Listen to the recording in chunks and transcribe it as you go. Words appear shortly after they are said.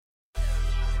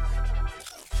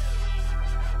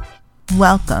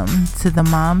Welcome to the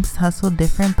Moms Hustle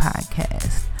Different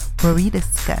podcast, where we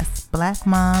discuss Black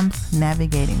moms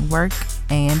navigating work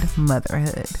and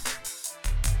motherhood.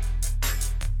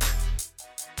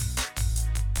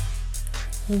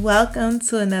 Welcome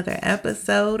to another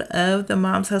episode of the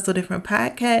Moms Hustle Different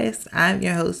podcast. I'm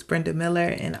your host, Brenda Miller,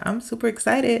 and I'm super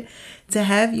excited to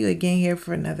have you again here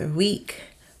for another week.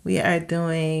 We are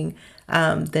doing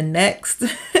the next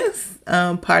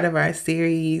part of our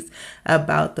series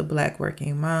about the Black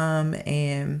working mom,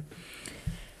 and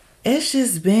it's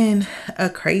just been a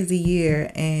crazy year,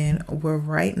 and we're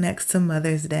right next to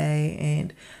Mother's Day.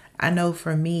 And I know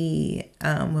for me,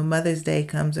 when Mother's Day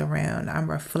comes around,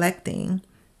 I'm reflecting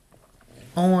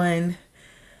on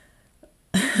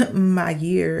my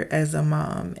year as a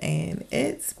mom, and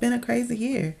it's been a crazy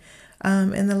year.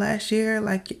 In the last year,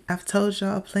 like I've told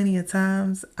y'all plenty of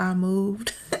times, I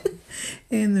moved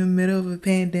in the middle of a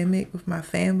pandemic with my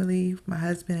family, my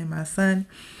husband and my son,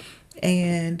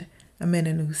 and I'm in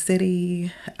a new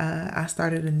city. I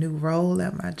started a new role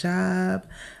at my job.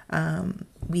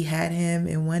 We had him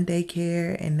in one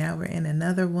daycare, and now we're in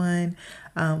another one,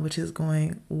 which is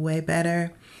going way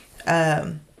better.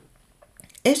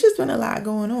 It's just been a lot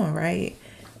going on, right?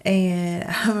 And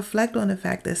I reflect on the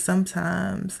fact that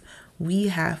sometimes we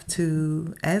have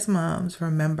to, as moms,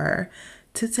 remember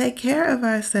to take care of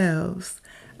ourselves.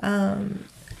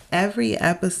 Every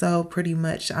episode, pretty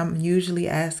much, I'm usually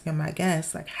asking my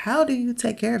guests, like, how do you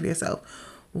take care of yourself?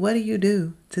 What do you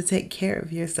do to take care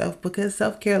of yourself? Because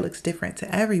self-care looks different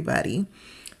to everybody.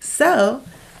 So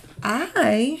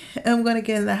I am going to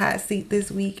get in the hot seat this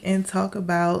week and talk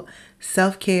about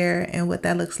self-care and what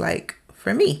that looks like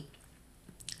for me.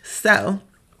 So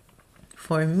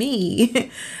for me,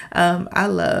 I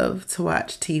love to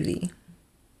watch TV.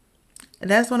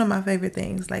 That's one of my favorite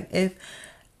things. Like, if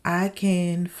I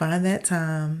can find that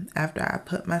time after I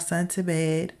put my son to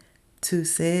bed to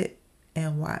sit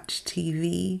and watch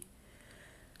TV,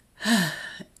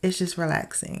 it's just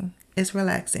relaxing. It's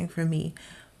relaxing for me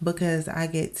because I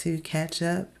get to catch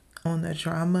up on the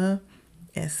drama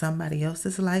in somebody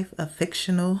else's life, a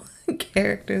fictional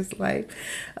character's life.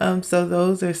 So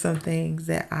those are some things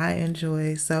that I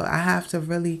enjoy. So I have to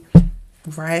really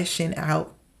ration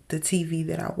out the TV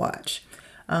that I watch.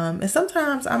 And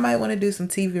sometimes I might want to do some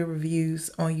TV reviews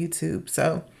on YouTube.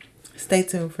 So stay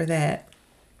tuned for that.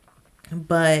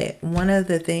 But one of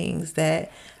the things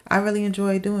that I really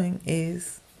enjoy doing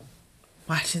is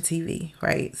watching TV,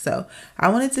 right? So I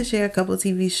wanted to share a couple of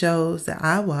TV shows that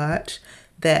I watch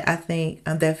that I think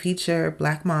that feature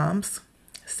Black moms.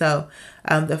 So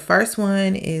the first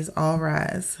one is All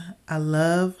Rise. I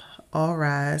love All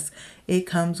Rise. It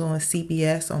comes on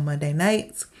CBS on Monday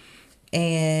nights,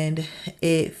 and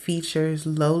it features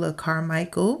Lola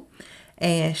Carmichael,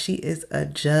 and she is a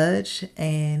judge,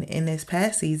 and in this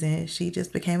past season she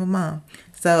just became a mom.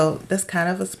 So that's kind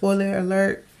of a spoiler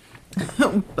alert,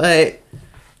 but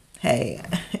hey,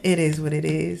 it is what it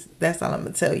is. That's all I'm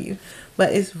gonna tell you.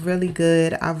 But it's really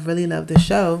good. I really love the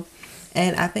show,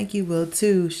 and I think you will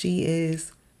too. She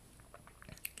is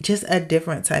just a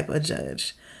different type of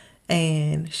judge,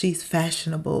 and she's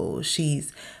fashionable.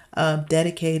 She's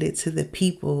dedicated to the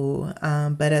people,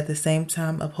 but at the same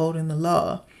time upholding the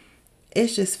law.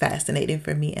 It's just fascinating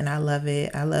for me, and I love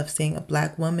it. I love seeing a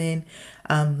Black woman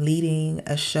leading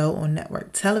a show on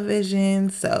network television,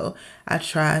 so I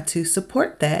try to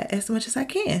support that as much as I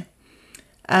can.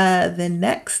 The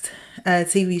next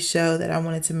TV show that I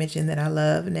wanted to mention that I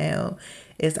love now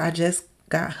is I just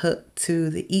got hooked to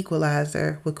The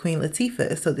Equalizer with Queen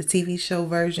Latifah. So the TV show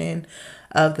version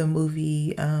of the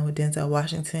movie with Denzel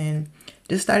Washington.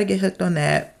 Just started to get hooked on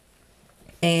that.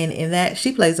 And in that,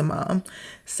 she plays a mom.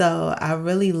 So I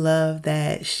really love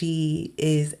that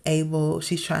she's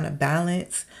trying to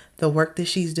balance the work that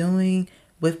she's doing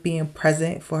with being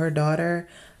present for her daughter.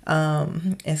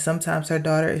 And sometimes her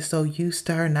daughter is so used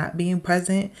to her not being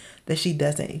present that she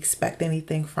doesn't expect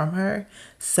anything from her.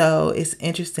 So it's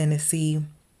interesting to see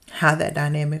how that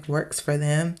dynamic works for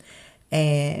them.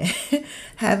 And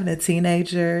having a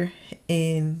teenager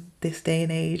in this day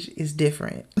and age is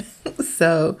different.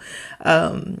 So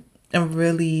I'm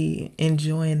really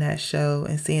enjoying that show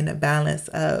and seeing the balance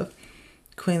of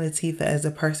Queen Latifah as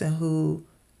a person who,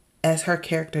 as her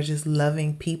character, just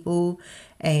loving people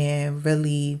and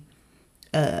really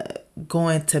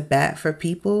going to bat for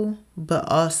people, but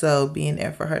also being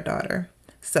there for her daughter.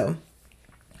 So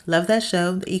love that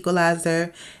show, The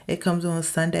Equalizer. It comes on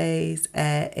Sundays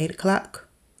at 8 o'clock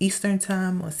Eastern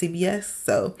time on CBS.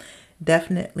 So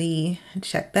definitely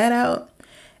check that out.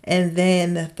 And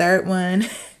then the third one,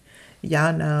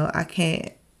 y'all know I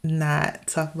can't not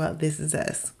talk about This Is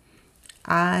Us.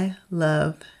 I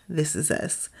love This Is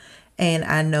Us. And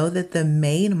I know that the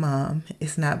main mom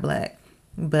is not black,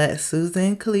 but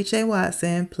Susan Kaliche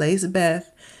Watson plays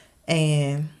Beth,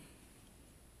 and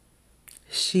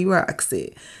she rocks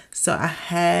it. So I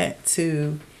had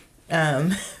to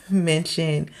um,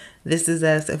 mention This Is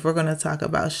Us if we're going to talk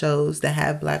about shows that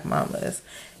have black mamas.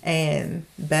 And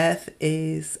Beth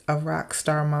is a rock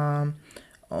star mom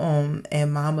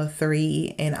and mama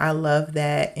 3. And I love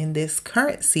that in this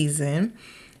current season,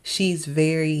 she's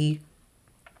very,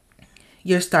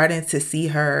 you're starting to see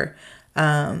her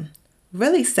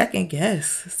really second guess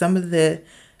some of the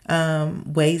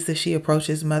ways that she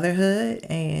approaches motherhood,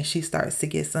 and she starts to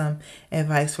get some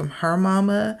advice from her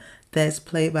mama that's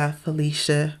played by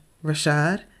Felicia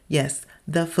Rashad. Yes,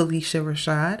 the Felicia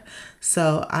Rashad.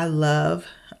 So I love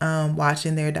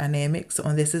watching their dynamics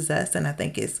on This Is Us, and I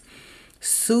think it's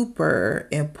super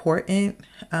important,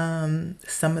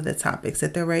 some of the topics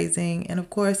that they're raising. And of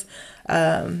course,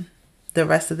 the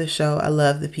rest of the show, I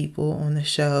love the people on the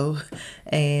show.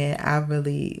 And I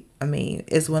mean,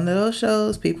 it's one of those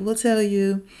shows people will tell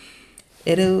you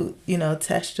it'll,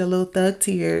 test your little thug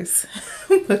tears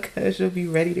because you'll be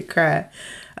ready to cry.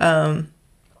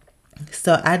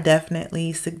 So I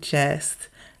definitely suggest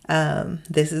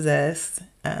This Is Us.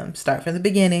 Start from the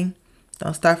beginning.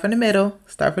 Don't start from the middle.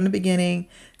 Start from the beginning.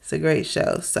 It's a great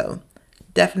show. So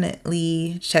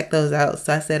definitely check those out.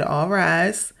 So I said All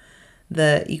Rise,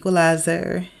 The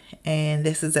Equalizer, and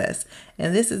This Is Us.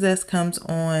 And This Is Us comes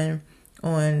on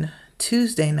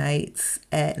Tuesday nights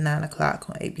at 9 o'clock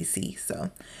on ABC.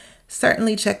 So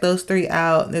certainly check those 3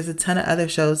 out. There's a ton of other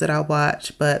shows that I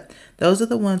watch, but those are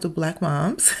the ones with black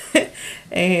moms.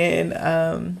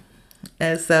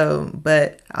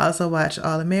 But I also watch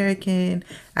All American.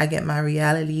 I get my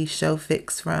reality show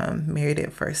fix from Married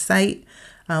at First Sight,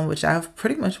 which I've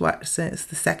pretty much watched since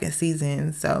the 2nd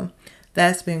season. So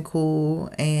that's been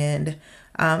cool. And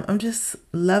I'm just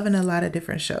loving a lot of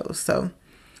different shows. So,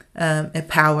 and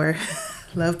Power.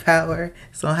 Love Power.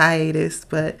 It's on hiatus,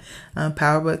 but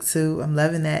Power Book 2, I'm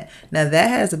loving that. Now that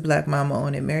has a black mama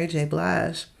on it. Mary J.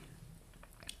 Blige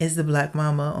is the black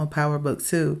mama on Power Book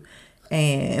 2.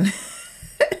 And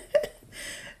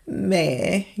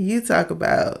man, you talk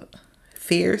about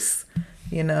fierce,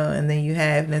 and then you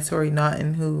have Naturi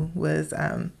Naughton, who was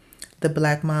the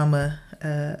black mama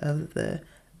of the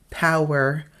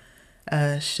Power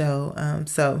show.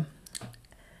 So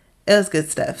it was good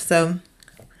stuff. So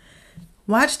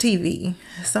watch TV.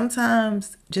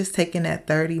 Sometimes just taking that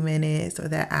 30 minutes or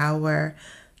that hour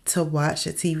to watch a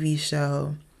TV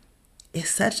show is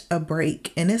such a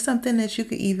break. And it's something that you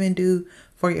could even do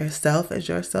for yourself as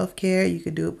your self-care. You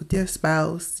could do it with your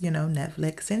spouse,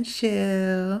 Netflix and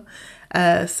chill.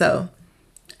 So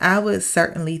I would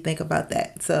certainly think about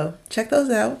that. So check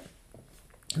those out.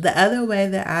 The other way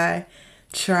that I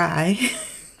try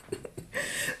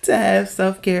to have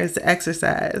self-care is to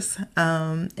exercise.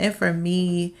 And for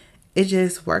me, it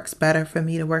just works better for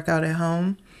me to work out at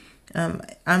home.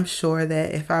 I'm sure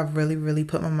that if I really, really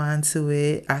put my mind to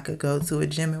it, I could go to a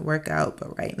gym and work out.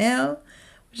 But right now,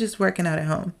 we're just working out at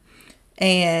home.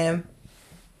 And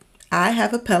I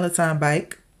have a Peloton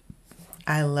bike.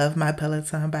 I love my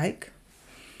Peloton bike.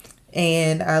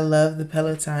 And I love the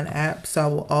Peloton app. So I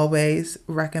will always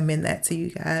recommend that to you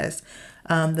guys.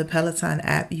 The Peloton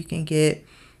app, you can get,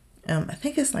 I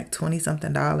think it's like $20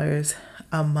 something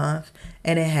a month.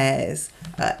 And it has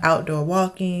outdoor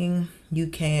walking. You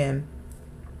can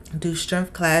do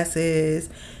strength classes.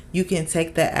 You can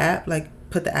take the app, like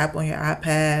put the app on your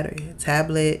iPad or your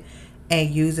tablet and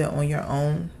use it on your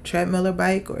own treadmill or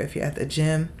bike, or if you're at the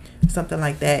gym, something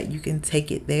like that, you can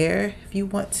take it there if you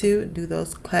want to do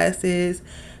those classes.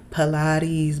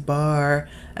 Pilates, bar,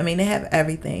 I mean, they have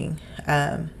everything.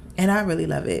 And I really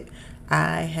love it.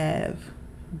 I have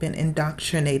been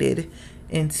indoctrinated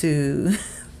into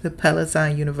the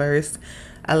Peloton universe.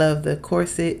 I love the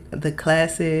corset, the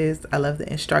classes. I love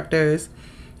the instructors.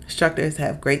 Instructors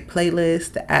have great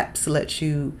playlists. The apps let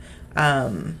you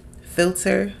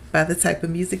filter by the type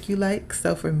of music you like.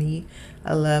 So for me,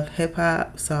 I love hip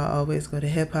hop, so I always go to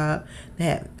hip hop. They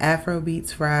have Afro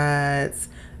beats rides.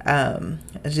 I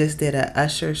just did a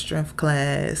Usher strength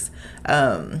class.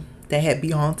 They had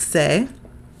Beyonce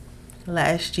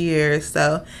last year,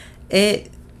 so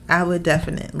I would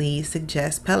definitely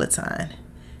suggest Peloton.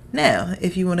 Now,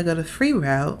 if you want to go the free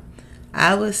route,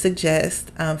 I would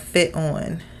suggest Fit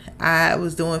On. I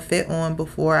was doing Fit On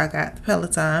before I got the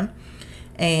Peloton,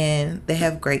 and they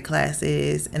have great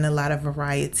classes and a lot of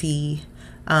variety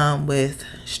with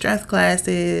strength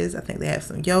classes. I think they have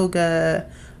some yoga,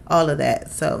 all of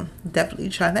that. So definitely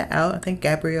try that out. I think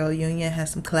Gabrielle Union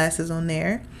has some classes on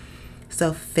there.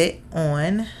 So Fit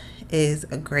On is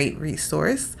a great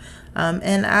resource.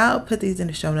 And I'll put these in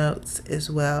the show notes as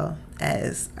well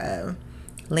as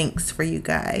links for you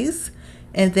guys.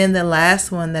 And then the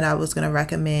last one that I was going to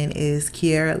recommend is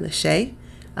Kiara Lachey.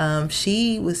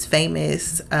 She was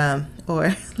famous,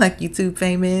 or like YouTube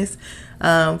famous,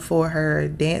 for her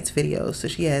dance videos. So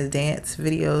she has dance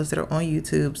videos that are on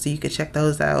YouTube, so you can check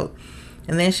those out.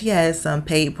 And then she has some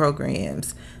paid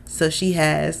programs. So she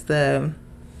has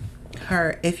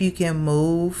her If You Can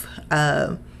Move,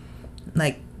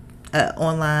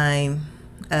 online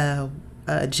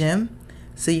gym.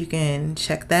 So you can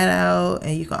check that out,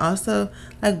 and you can also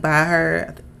like buy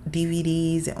her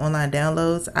DVDs and online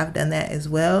downloads. I've done that as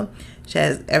well. She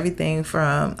has everything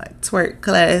from like twerk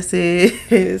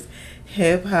classes,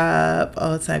 hip hop,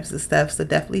 all types of stuff. So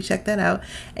definitely check that out.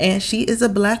 And she is a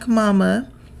Black mama,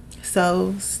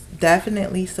 so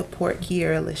definitely support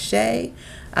Kiara Lachey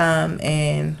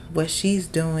and what she's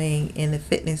doing in the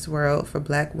fitness world for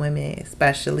Black women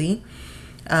especially.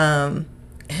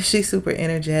 She's super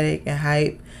energetic and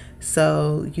hype.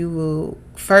 So you'll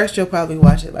probably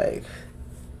watch it like,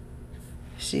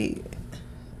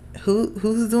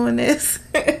 who's doing this?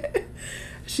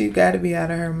 She got to be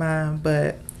out of her mind.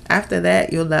 But after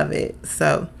that, you'll love it.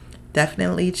 So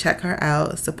definitely check her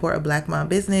out. Support a Black mom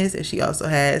business. And she also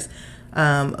has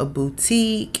a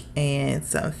boutique and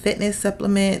some fitness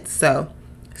supplements. So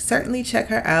certainly check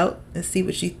her out and see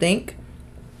what you think.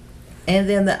 And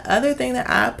then the other thing that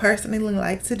I personally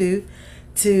like to do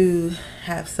to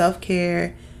have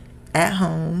self-care at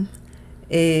home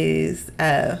is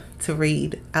to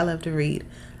read. I love to read.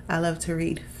 I love to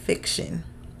read fiction.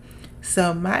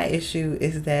 So my issue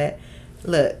is that,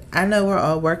 look, I know we're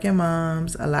all working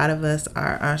moms. A lot of us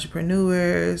are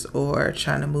entrepreneurs or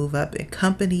trying to move up in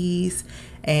companies,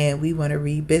 and we want to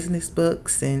read business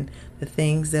books and the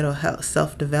things that'll help,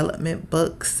 self-development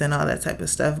books and all that type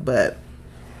of stuff. But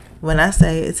when I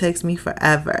say it takes me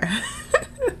forever,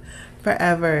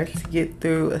 forever to get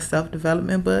through a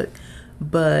self-development book.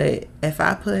 But if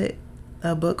I put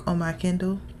a book on my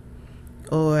Kindle,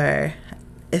 or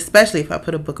especially if I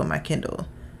put a book on my Kindle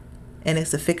and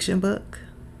it's a fiction book,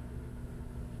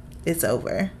 it's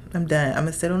over. I'm done. I'm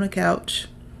going to sit on the couch.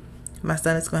 My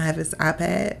son is going to have his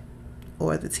iPad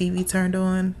or the TV turned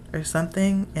on or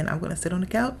something, and I'm going to sit on the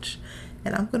couch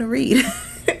and I'm going to read.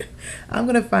 I'm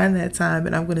going to find that time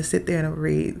and I'm going to sit there and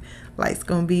read. Lights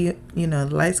going to be, the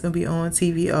lights going to be on,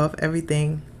 TV off,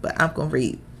 everything, but I'm going to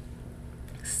read.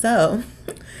 So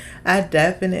I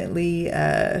definitely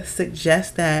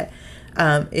suggest that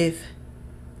if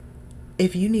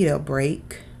you need a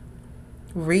break,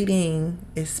 reading,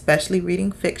 especially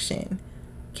reading fiction,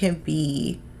 can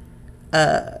be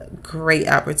a great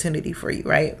opportunity for you,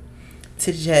 right?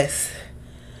 To just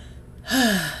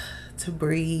to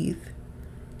breathe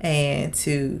and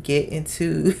to get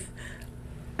into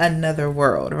another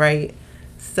world, right?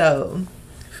 So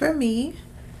for me,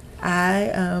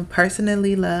 I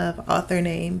personally love author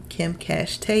named Kim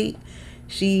Cash Tate.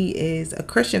 She is a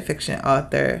Christian fiction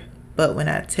author, but when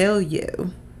I tell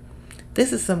you,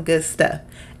 this is some good stuff.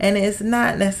 And it's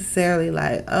not necessarily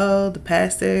like, oh, the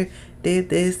pastor did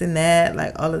this and that,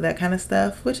 like all of that kind of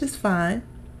stuff, which is fine.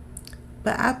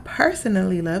 But I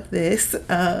personally love this,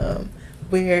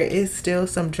 where it's still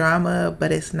some drama,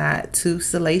 but it's not too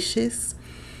salacious.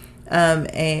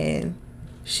 And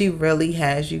she really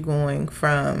has you going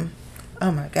from,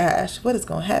 oh my gosh, what is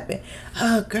going to happen?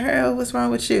 Oh, girl, what's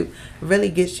wrong with you? Really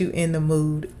gets you in the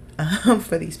mood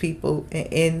for these people and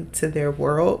into their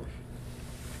world.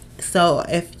 So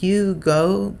if you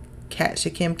go catch a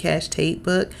Kim Cash Tate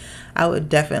book, I would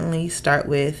definitely start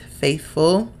with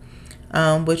Faithful,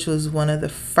 which was one of the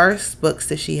first books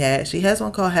that she had. She has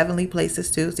one called Heavenly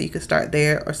Places too, so you can start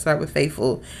there or start with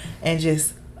Faithful and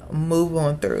just move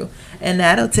on through. And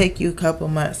that'll take you a couple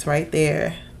months right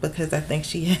there, because I think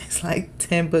she has like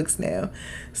 10 books now.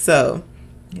 So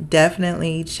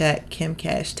definitely check Kim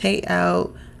Cash Tate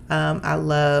out. I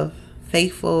love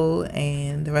Faithful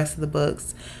and the rest of the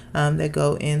books that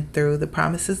go in through the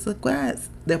Promises of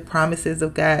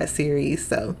God series.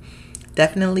 So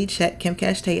definitely check Kim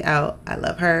Cash Tate out. I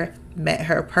love her. Met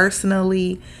her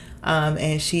personally,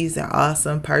 and she's an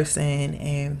awesome person,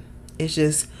 and it's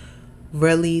just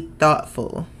really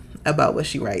thoughtful about what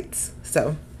she writes.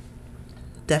 So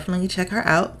definitely check her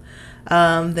out.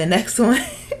 The next one,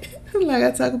 like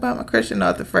I talk about my Christian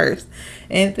author first,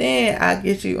 and then I'll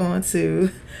get you on to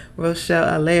Rochelle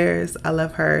Allers. I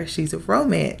love her. She's a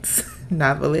romance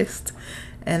novelist,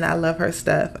 and I love her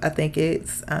stuff. I think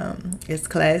it's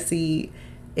classy.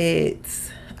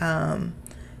 It's one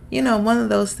of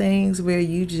those things where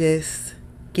you just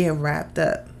get wrapped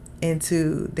up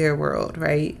into their world,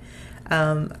 right?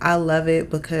 I love it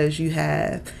because you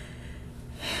have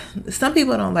some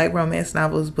people don't like romance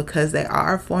novels because they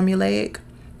are formulaic,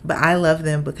 but I love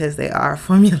them because they are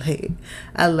formulaic.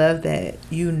 I love that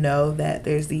you know that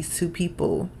there's these two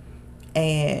people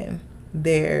and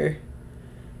they're,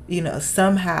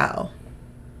 somehow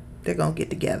they're going to get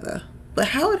together. But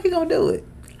how are they going to do it?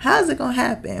 How is it going to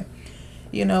happen?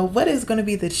 What is going to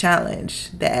be the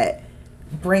challenge that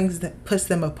puts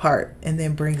them apart and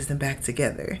then brings them back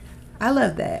together? I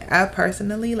love that. I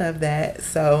personally love that.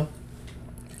 So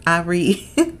I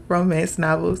read romance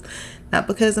novels, not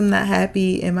because I'm not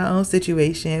happy in my own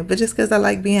situation, but just because I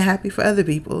like being happy for other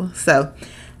people. So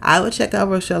I would check out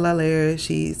Rochelle Allaire.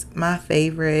 She's my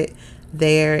favorite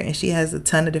there, and she has a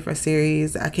ton of different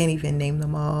series. I can't even name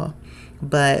them all,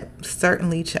 but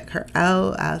certainly check her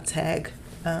out. I'll tag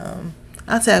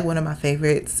one of my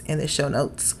favorites in the show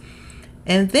notes.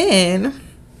 And then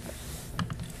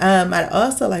I'd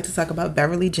also like to talk about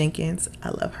Beverly Jenkins. I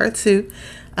love her too.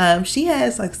 She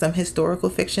has like some historical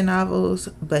fiction novels,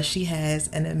 but she has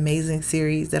an amazing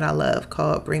series that I love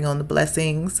called Bring on the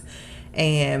Blessings.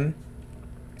 And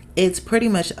it's pretty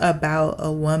much about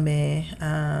a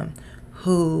woman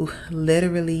who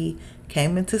literally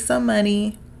came into some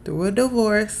money through a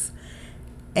divorce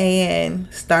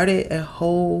and started a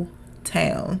whole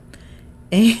town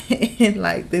in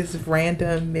like this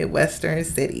random Midwestern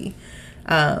city.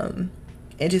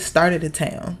 It just started a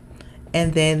town.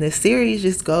 And then the series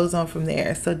just goes on from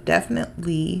there. So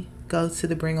definitely go to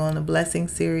the Bring On the Blessing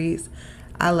series.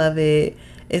 I love it.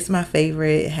 It's my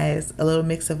favorite. It has a little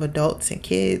mix of adults and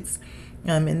kids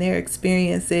and their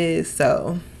experiences.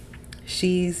 So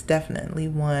she's definitely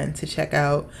one to check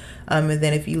out. And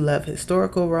then if you love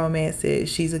historical romances,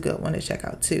 she's a good one to check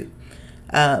out too.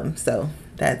 So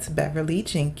that's Beverly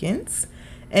Jenkins.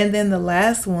 And then the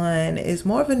last one is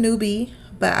more of a newbie,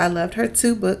 but I loved her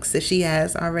 2 books that she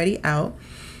has already out.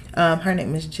 Her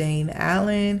name is Jane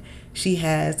Allen. She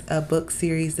has a book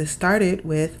series that started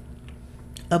with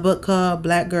a book called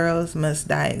Black Girls Must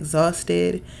Die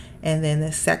Exhausted. And then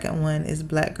the second one is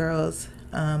Black Girls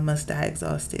Must Die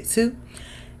Exhausted too.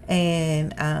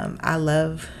 And I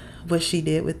love what she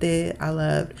did with it. I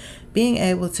loved being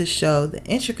able to show the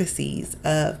intricacies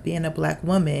of being a Black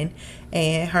woman,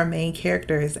 and her main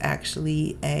character is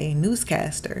actually a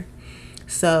newscaster.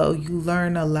 So you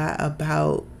learn a lot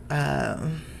about that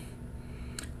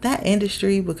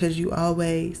industry, because you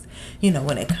always,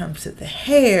 when it comes to the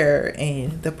hair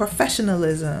and the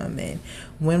professionalism and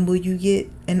when will you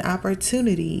get an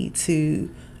opportunity to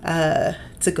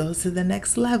go to the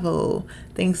next level,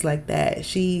 things like that.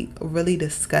 She really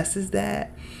discusses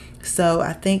that. So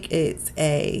I think it's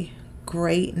a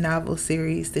great novel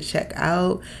series to check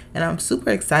out, and I'm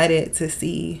super excited to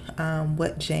see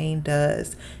what Jane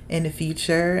does in the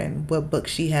future and what book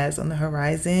she has on the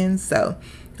horizon. So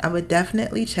I would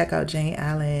definitely check out Jane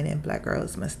Allen and Black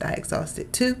Girls Must Die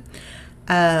Exhausted too.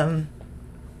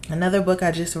 Another book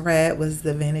I just read was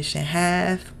The Vanishing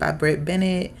Half by Britt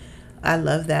Bennett. I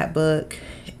love that book.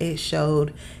 It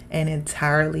showed an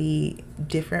entirely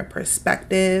different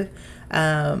perspective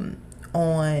on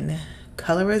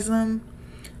colorism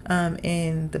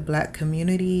in the Black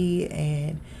community,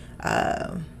 and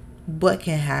what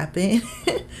can happen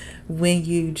when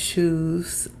you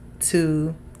choose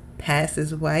to pass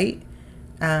as white,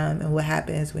 and what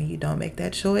happens when you don't make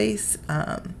that choice.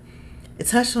 It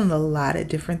touched on a lot of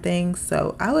different things,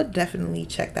 so I would definitely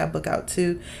check that book out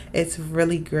too. It's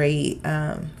really great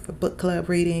for book club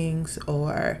readings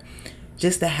or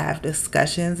just to have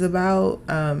discussions about.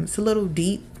 It's a little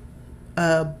deep,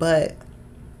 but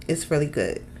it's really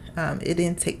good. It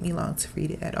didn't take me long to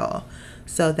read it at all.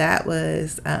 So that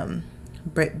was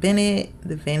Britt Bennett,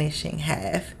 The Vanishing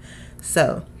Half.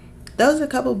 So those are a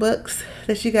couple books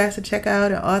that you guys should check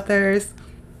out, and authors.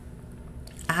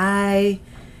 I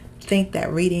think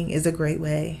that reading is a great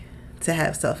way to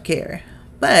have self-care,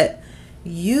 but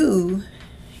you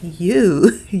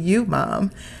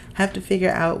mom have to figure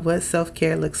out what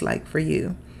self-care looks like for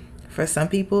you. For some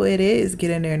people it is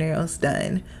getting their nails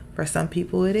done. For some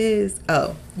people it is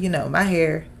getting my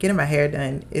hair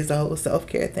done is a whole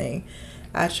self-care thing.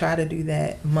 I try to do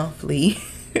that monthly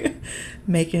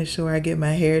making sure I get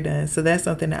my hair done. So that's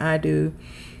something that I do,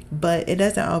 but it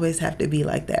doesn't always have to be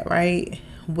like that, right?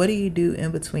 What do you do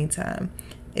in between time?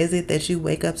 Is it that you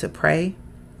wake up to pray?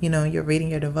 You're reading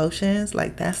your devotions,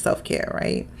 like that's self-care,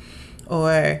 right?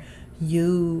 Or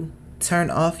you turn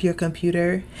off your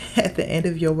computer at the end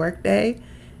of your workday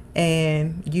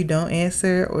and you don't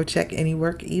answer or check any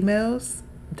work emails.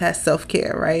 That's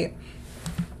self-care, right?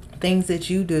 Things that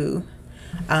you do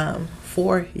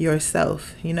for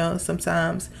yourself. You know,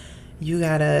 sometimes you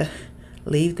gotta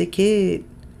leave the kid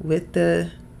with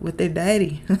their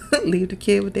daddy. Leave the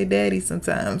kid with their daddy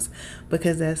sometimes,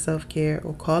 because that's self-care.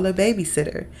 Or call a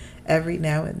babysitter every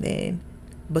now and then,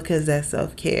 because that's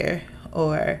self-care.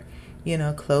 Or, you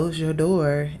know, close your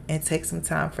door and take some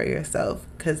time for yourself,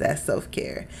 because that's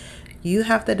self-care. You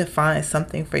have to define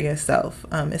something for yourself,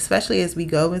 especially as we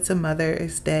go into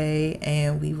Mother's Day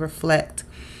and we reflect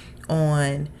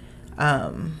on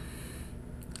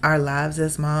our lives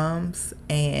as moms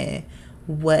and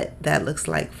what that looks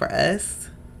like for us.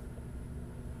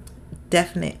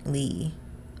 Definitely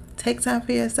take time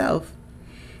for yourself.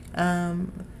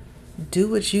 Do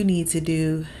what you need to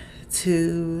do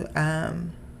to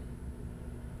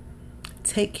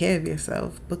take care of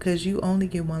yourself, because you only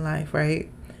get one life, right?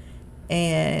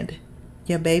 And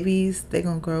your babies, they're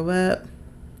gonna grow up.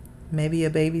 Maybe your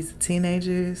babies are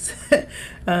teenagers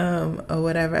or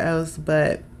whatever else,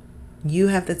 but you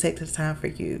have to take the time for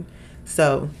you.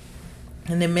 So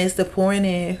in the midst of pouring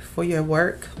in for your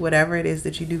work, whatever it is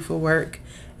that you do for work,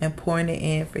 and pouring it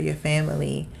in for your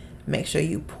family, make sure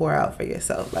you pour out for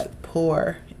yourself. Like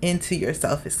pour into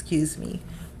yourself,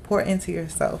 pour into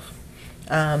yourself.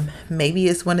 Maybe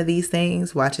it's one of these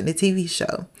things, watching a TV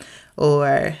show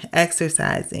or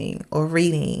exercising or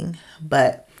reading,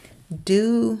 but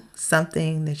do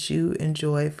something that you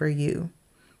enjoy for you,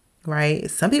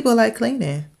 right? Some people like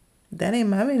cleaning. That ain't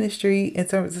my ministry in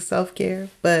terms of self-care,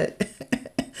 but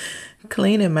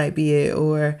cleaning might be it.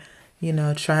 Or, you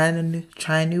know, trying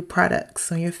new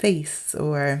products on your face,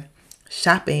 or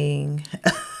shopping,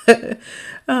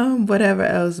 whatever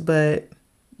else. But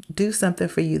do something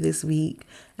for you this week.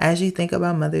 As you think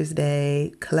about Mother's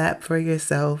Day, clap for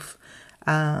yourself.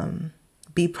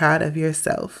 Be proud of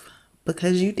yourself,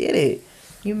 because you did it.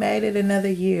 You made it another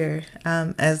year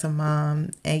as a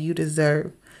mom, and you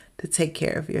deserve to take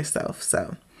care of yourself.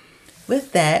 So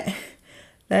with that,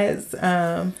 that's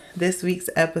this week's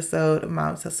episode of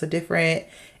Moms Hustle Different.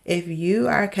 If you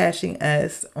are catching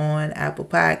us on Apple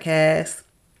Podcasts,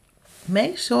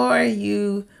 make sure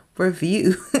you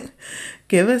review.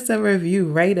 Give us a review,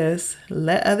 rate us,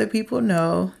 let other people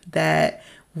know that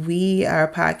we are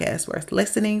a podcast worth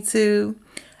listening to.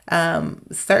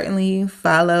 Certainly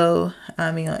follow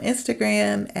me on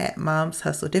Instagram at Moms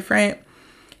Hustle Different.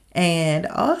 And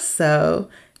also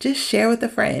just share with a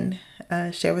friend.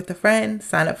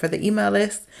 Sign up for the email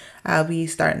list. I'll be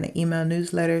starting the email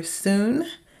newsletter soon,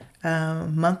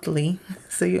 monthly.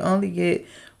 So you only get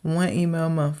one email a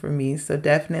month from me. So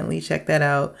definitely check that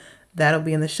out. That'll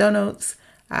be in the show notes.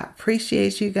 I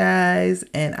appreciate you guys,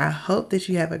 and I hope that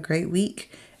you have a great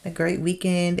week, a great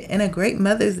weekend, and a great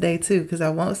Mother's Day too, because I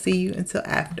won't see you until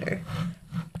after.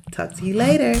 Talk to you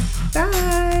later.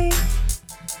 Bye.